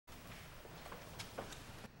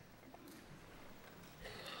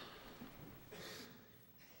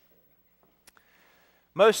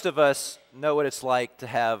Most of us know what it's like to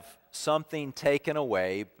have something taken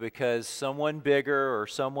away because someone bigger or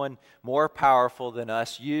someone more powerful than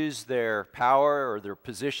us used their power or their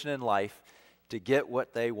position in life to get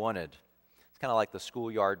what they wanted. It's kind of like the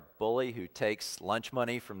schoolyard bully who takes lunch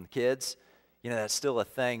money from the kids. You know, that's still a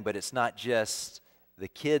thing, but it's not just the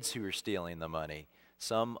kids who are stealing the money.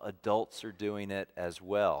 Some adults are doing it as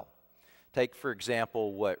well. Take, for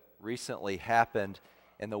example, what recently happened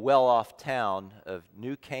in the well-off town of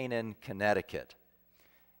New Canaan, Connecticut.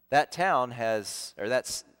 That town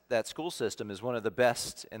that school system is one of the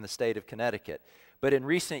best in the state of Connecticut. But in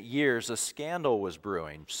recent years, a scandal was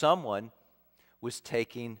brewing. Someone was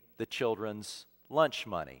taking the children's lunch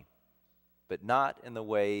money, but not in the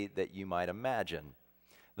way that you might imagine.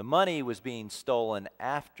 The money was being stolen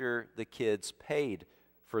after the kids paid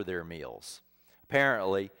for their meals.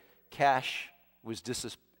 Apparently, cash was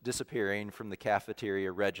disappearing from the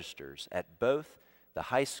cafeteria registers at both the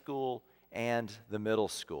high school and the middle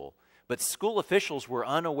school. But school officials were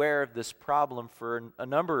unaware of this problem for a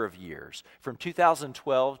number of years. From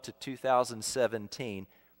 2012 to 2017,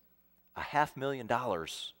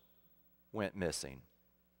 $500,000 went missing.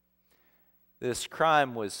 This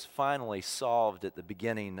crime was finally solved at the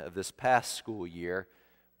beginning of this past school year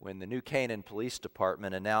when the New Canaan Police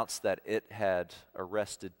Department announced that it had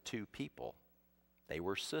arrested 2 people. They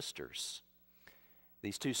were sisters.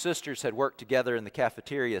 These 2 sisters had worked together in the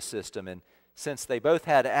cafeteria system, and since they both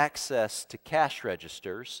had access to cash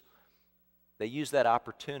registers, they used that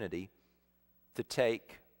opportunity to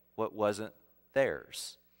take what wasn't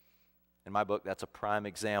theirs. In my book, that's a prime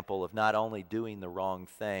example of not only doing the wrong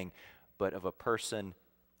thing, but of a person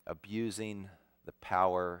abusing the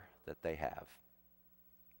power that they have.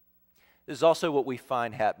 This is also what we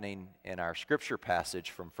find happening in our scripture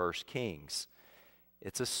passage from 1 Kings.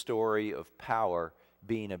 It's a story of power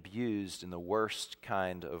being abused in the worst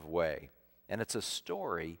kind of way. And it's a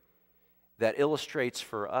story that illustrates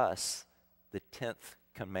for us the 10th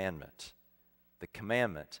commandment, the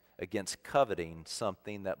commandment against coveting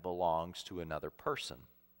something that belongs to another person.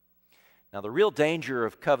 Now, the real danger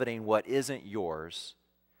of coveting what isn't yours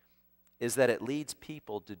is that it leads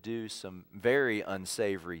people to do some very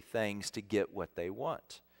unsavory things to get what they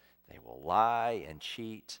want. They will lie and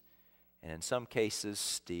cheat, and in some cases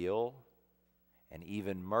steal and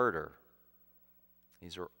even murder.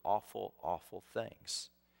 These are awful, awful things.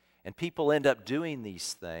 And people end up doing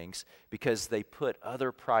these things because they put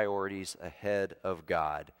other priorities ahead of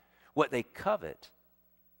God. What they covet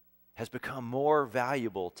has become more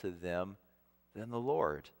valuable to them than the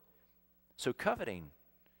Lord. So coveting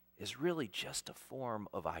is really just a form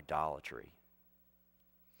of idolatry.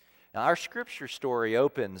 Now, our scripture story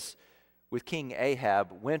opens with King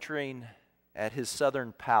Ahab wintering at his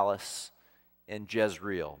southern palace in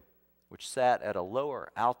Jezreel, which sat at a lower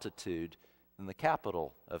altitude than the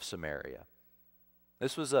capital of Samaria.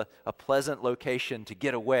 This was a pleasant location to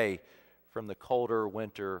get away from the colder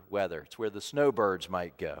winter weather. It's where the snowbirds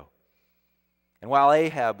might go. And while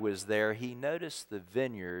Ahab was there, he noticed the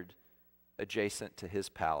vineyard adjacent to his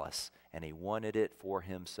palace, and he wanted it for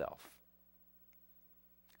himself.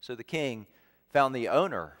 So the king found the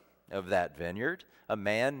owner of that vineyard, a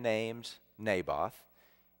man named Naboth,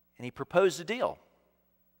 and he proposed a deal.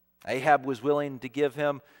 Ahab was willing to give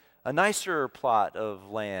him a nicer plot of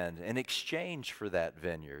land in exchange for that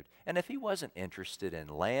vineyard. And if he wasn't interested in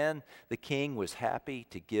land, the king was happy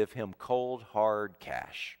to give him cold, hard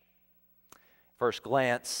cash. First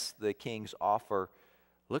glance, the king's offer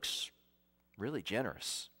looks really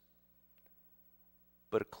generous.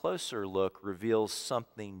 But a closer look reveals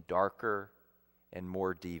something darker and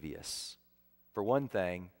more devious. For one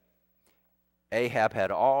thing, Ahab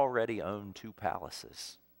had already owned 2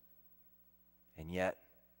 palaces. And yet,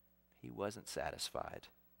 he wasn't satisfied.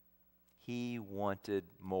 He wanted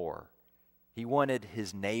more. He wanted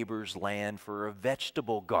his neighbor's land for a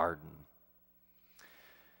vegetable garden.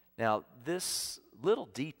 Now, this little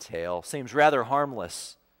detail seems rather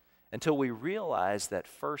harmless until we realize that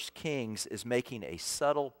 1 Kings is making a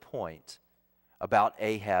subtle point about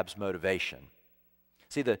Ahab's motivation.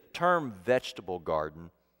 See, the term vegetable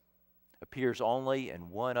garden appears only in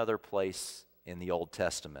one other place in the Old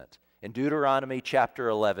Testament, in Deuteronomy chapter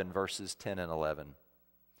 11, verses 10 and 11.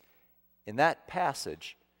 In that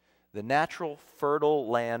passage, the natural fertile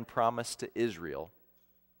land promised to Israel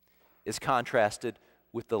is contrasted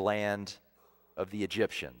with the land of the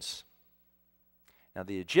Egyptians. Now,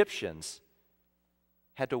 the Egyptians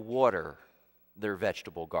had to water their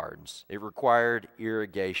vegetable gardens. It required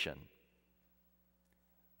irrigation.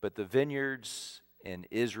 But the vineyards in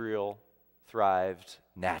Israel thrived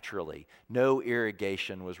naturally. No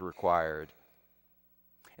irrigation was required.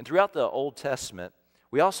 And throughout the Old Testament,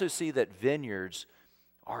 we also see that vineyards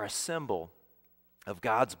are a symbol of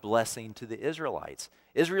God's blessing to the Israelites.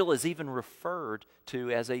 Israel is even referred to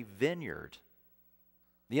as a vineyard.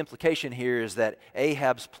 The implication here is that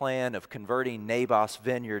Ahab's plan of converting Naboth's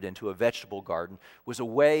vineyard into a vegetable garden was a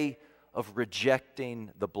way of rejecting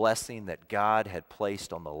the blessing that God had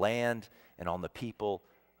placed on the land and on the people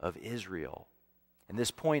of Israel. And this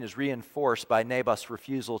point is reinforced by Naboth's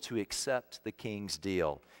refusal to accept the king's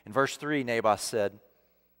deal. In verse 3, Naboth said,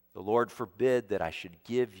 "The Lord forbid that I should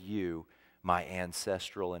give you my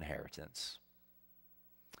ancestral inheritance."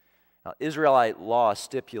 Now, Israelite law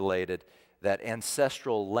stipulated that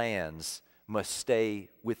ancestral lands must stay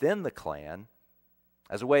within the clan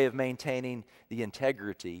as a way of maintaining the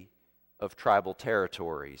integrity of tribal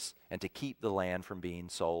territories and to keep the land from being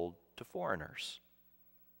sold to foreigners.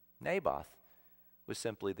 Naboth was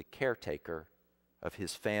simply the caretaker of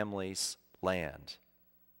his family's land,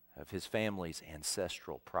 of his family's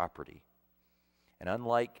ancestral property. And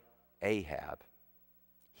unlike Ahab,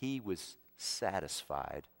 he was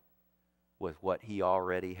satisfied with what he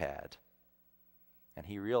already had. And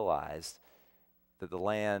he realized that the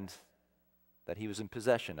land that he was in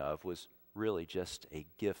possession of was really just a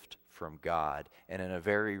gift from God. And in a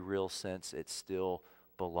very real sense, it still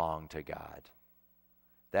belonged to God.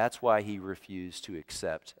 That's why he refused to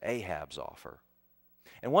accept Ahab's offer.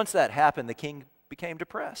 And once that happened, the king became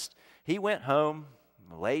depressed. He went home,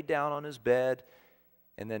 laid down on his bed,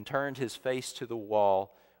 and then turned his face to the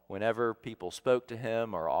wall whenever people spoke to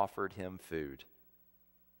him or offered him food.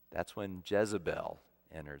 That's when Jezebel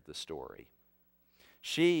entered the story.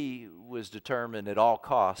 She was determined at all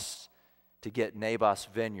costs to get Naboth's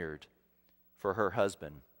vineyard for her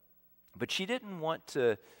husband. But she didn't want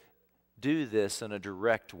to do this in a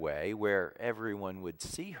direct way where everyone would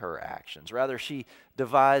see her actions. Rather, she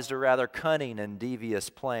devised a rather cunning and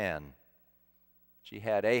devious plan. She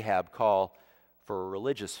had Ahab call for a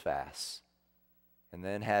religious fast and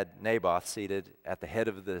then had Naboth seated at the head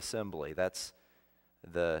of the assembly. That's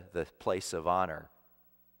the place of honor.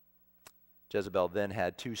 Jezebel then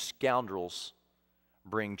had two scoundrels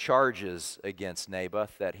bring charges against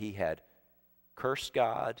Naboth that he had cursed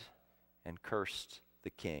God and cursed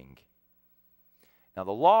the king. Now,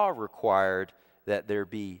 the law required that there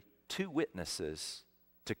be two witnesses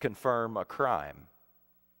to confirm a crime.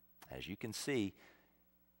 As you can see,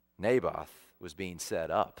 Naboth was being set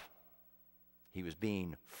up. He was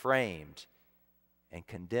being framed and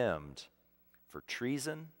condemned for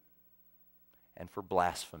treason and for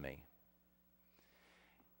blasphemy.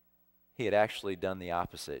 He had actually done the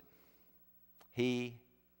opposite. He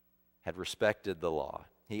had respected the law.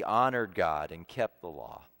 He honored God and kept the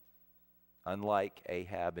law. Unlike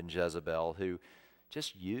Ahab and Jezebel, who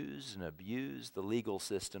just used and abused the legal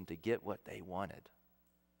system to get what they wanted.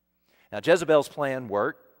 Now, Jezebel's plan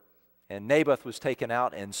worked, and Naboth was taken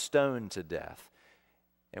out and stoned to death.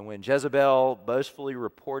 And when Jezebel boastfully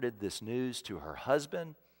reported this news to her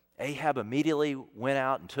husband, Ahab immediately went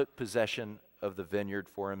out and took possession of the vineyard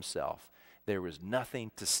for himself. There was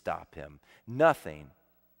nothing to stop him, nothing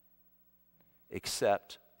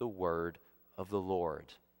except the word of the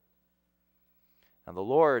Lord. Now, the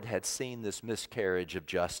Lord had seen this miscarriage of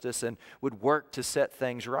justice and would work to set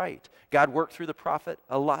things right. God worked through the prophet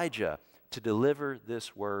Elijah to deliver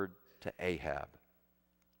this word to Ahab.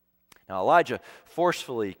 Now, Elijah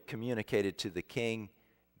forcefully communicated to the king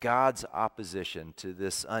God's opposition to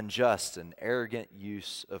this unjust and arrogant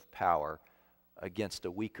use of power against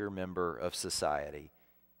a weaker member of society.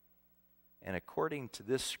 And according to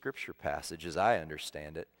this scripture passage, as I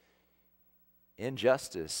understand it,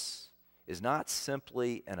 injustice is not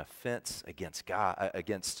simply an offense against God,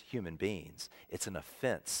 against human beings. It's an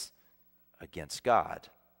offense against God.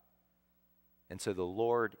 And so the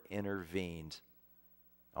Lord intervened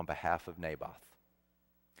on behalf of Naboth.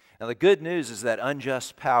 Now, the good news is that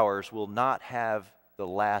unjust powers will not have the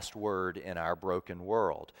last word in our broken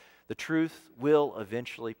world. The truth will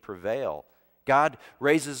eventually prevail. God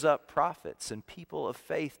raises up prophets and people of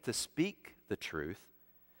faith to speak the truth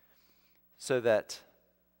so that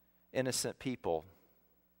innocent people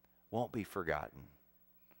won't be forgotten.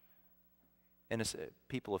 Innocent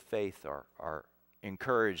people of faith are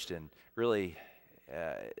encouraged and really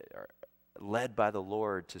are led by the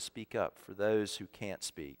Lord to speak up for those who can't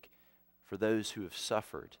speak, for those who have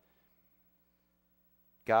suffered.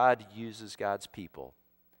 God uses God's people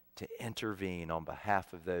to intervene on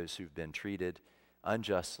behalf of those who've been treated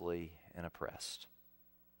unjustly and oppressed.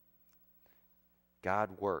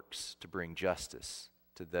 God works to bring justice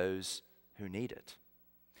to those who need it.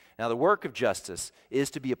 Now, the work of justice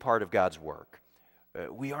is to be a part of God's work.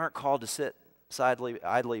 We aren't called to sit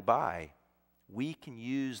idly by. We can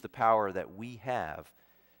use the power that we have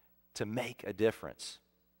to make a difference.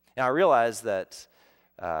 Now, I realize that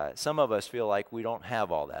some of us feel like we don't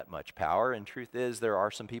have all that much power, and truth is there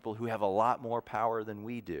are some people who have a lot more power than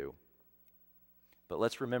we do. But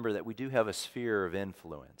let's remember that we do have a sphere of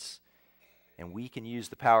influence, and we can use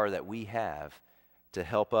the power that we have to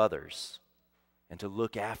help others and to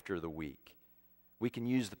look after the weak. We can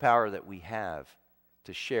use the power that we have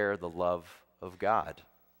to share the love of God.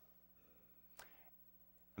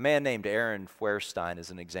 A man named Aaron Feuerstein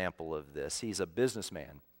is an example of this. He's a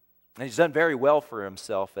businessman, and he's done very well for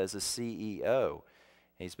himself as a CEO.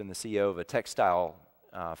 He's been the CEO of a textile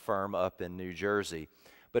firm up in New Jersey.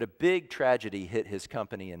 But a big tragedy hit his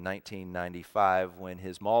company in 1995 when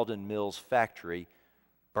his Malden Mills factory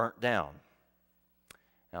burnt down.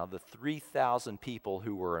 Now, the 3,000 people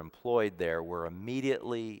who were employed there were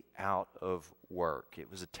immediately out of work. It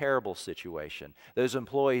was a terrible situation. Those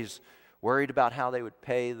employees worried about how they would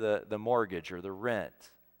pay the mortgage or the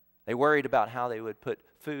rent. They worried about how they would put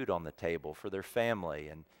food on the table for their family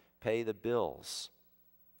and pay the bills.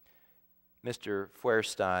 Mr.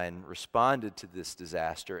 Feuerstein responded to this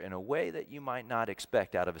disaster in a way that you might not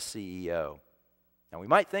expect out of a CEO. Now, we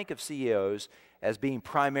might think of CEOs as being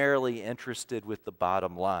primarily interested with the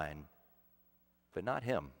bottom line, but not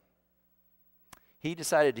him. He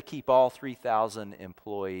decided to keep all 3,000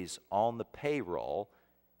 employees on the payroll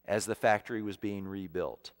as the factory was being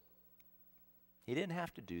rebuilt. He didn't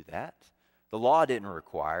have to do that. The law didn't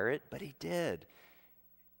require it, but he did.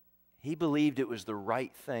 He believed it was the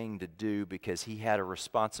right thing to do because he had a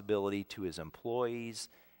responsibility to his employees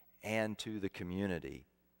and to the community.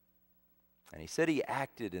 And he said he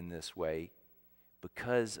acted in this way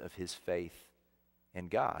because of his faith in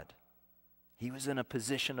God. He was in a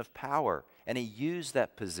position of power, and he used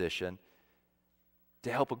that position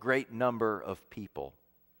to help a great number of people.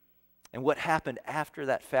 And what happened after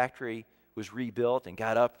that factory was rebuilt and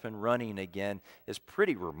got up and running again is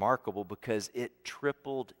pretty remarkable because it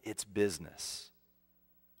tripled its business.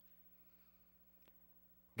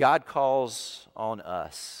 God calls on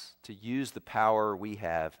us to use the power we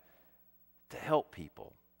have to help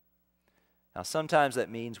people. Now, sometimes that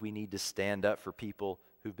means we need to stand up for people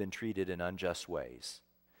who've been treated in unjust ways.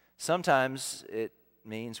 Sometimes it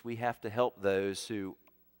means we have to help those who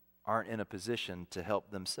aren't in a position to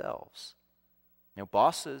help themselves. You know,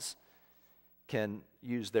 bosses can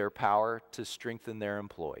use their power to strengthen their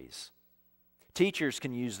employees. Teachers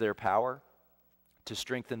can use their power to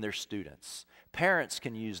strengthen their students. Parents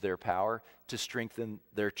can use their power to strengthen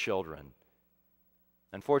their children.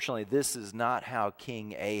 Unfortunately, this is not how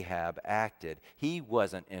King Ahab acted. He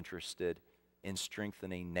wasn't interested in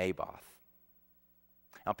strengthening Naboth.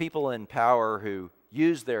 Now, people in power who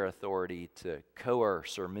use their authority to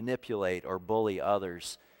coerce or manipulate or bully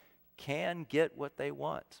others can get what they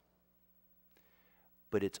want.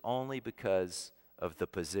 But it's only because of the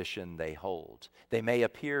position they hold. They may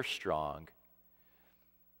appear strong,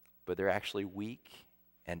 but they're actually weak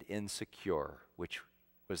and insecure, which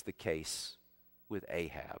was the case with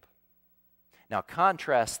Ahab. Now,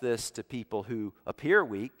 contrast this to people who appear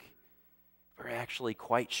weak, but are actually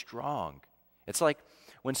quite strong. It's like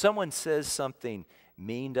when someone says something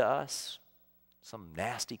mean to us, some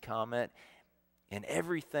nasty comment, and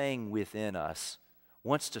everything within us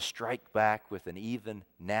wants to strike back with an even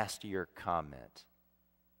nastier comment.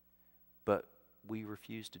 But we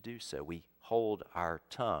refuse to do so. We hold our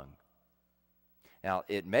tongue. Now,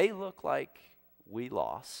 it may look like we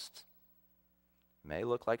lost. It may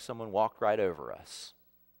look like someone walked right over us.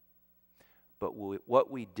 But what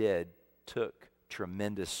we did took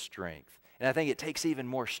tremendous strength. And I think it takes even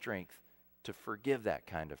more strength to forgive that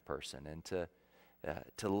kind of person and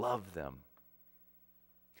to love them.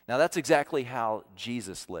 Now, that's exactly how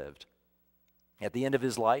Jesus lived. At the end of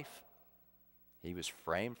his life, he was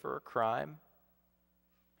framed for a crime,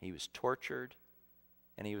 he was tortured,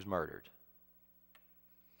 and he was murdered.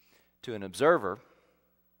 To an observer,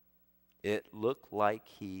 it looked like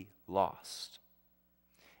he lost.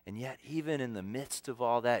 And yet, even in the midst of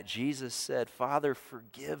all that, Jesus said, "Father,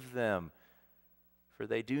 forgive them, for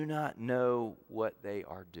they do not know what they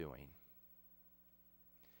are doing."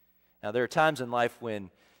 Now, there are times in life when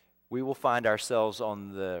we will find ourselves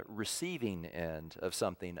on the receiving end of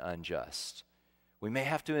something unjust. We may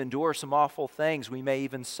have to endure some awful things. We may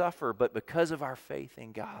even suffer, but because of our faith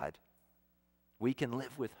in God, we can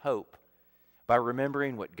live with hope by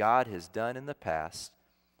remembering what God has done in the past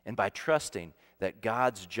and by trusting that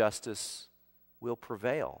God's justice will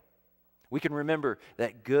prevail. We can remember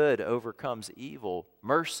that good overcomes evil,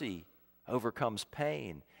 mercy overcomes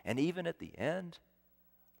pain, and even at the end,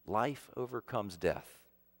 life overcomes death,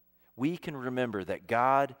 we can remember that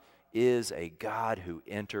God is a God who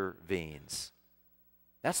intervenes.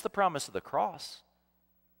 That's the promise of the cross.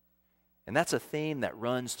 And that's a theme that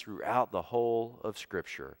runs throughout the whole of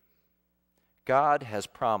Scripture. God has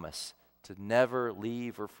promised to never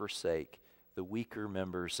leave or forsake the weaker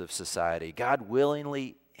members of society. God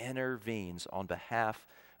willingly intervenes on behalf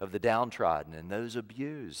of the downtrodden and those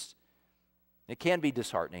abused. It can be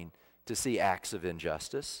disheartening to see acts of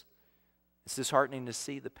injustice. It's disheartening to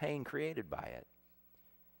see the pain created by it.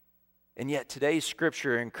 And yet today's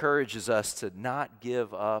Scripture encourages us to not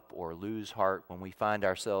give up or lose heart when we find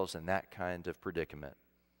ourselves in that kind of predicament.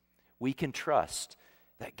 We can trust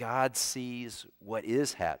that God sees what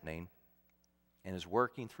is happening and is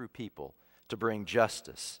working through people to bring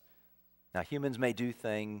justice. Now, humans may do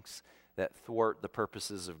things that thwart the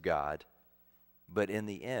purposes of God, but in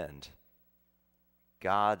the end,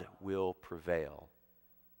 God will prevail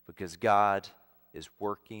because God is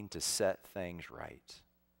working to set things right.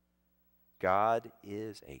 God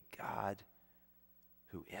is a God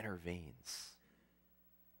who intervenes.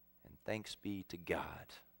 And thanks be to God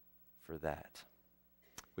for that.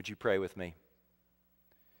 Would you pray with me?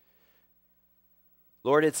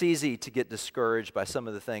 Lord, it's easy to get discouraged by some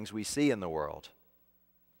of the things we see in the world.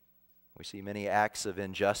 We see many acts of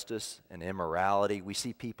injustice and immorality. We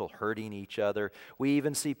see people hurting each other. We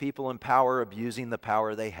even see people in power abusing the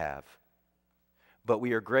power they have. But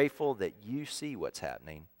we are grateful that you see what's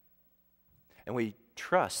happening. And we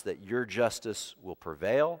trust that your justice will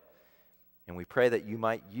prevail. And we pray that you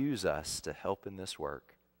might use us to help in this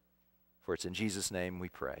work. For it's in Jesus' name we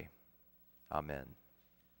pray. Amen.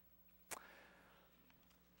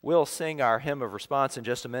 We'll sing our hymn of response in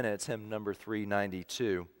just a minute. It's hymn number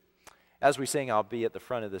 392. As we sing, I'll be at the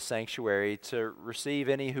front of the sanctuary to receive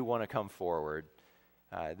any who want to come forward.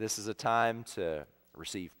 This is a time to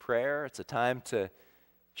receive prayer. It's a time to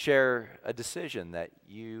share a decision that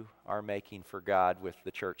you are making for God with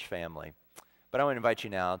the church family. But I want to invite you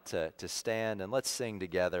now to stand and let's sing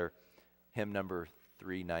together hymn number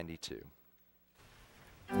 392.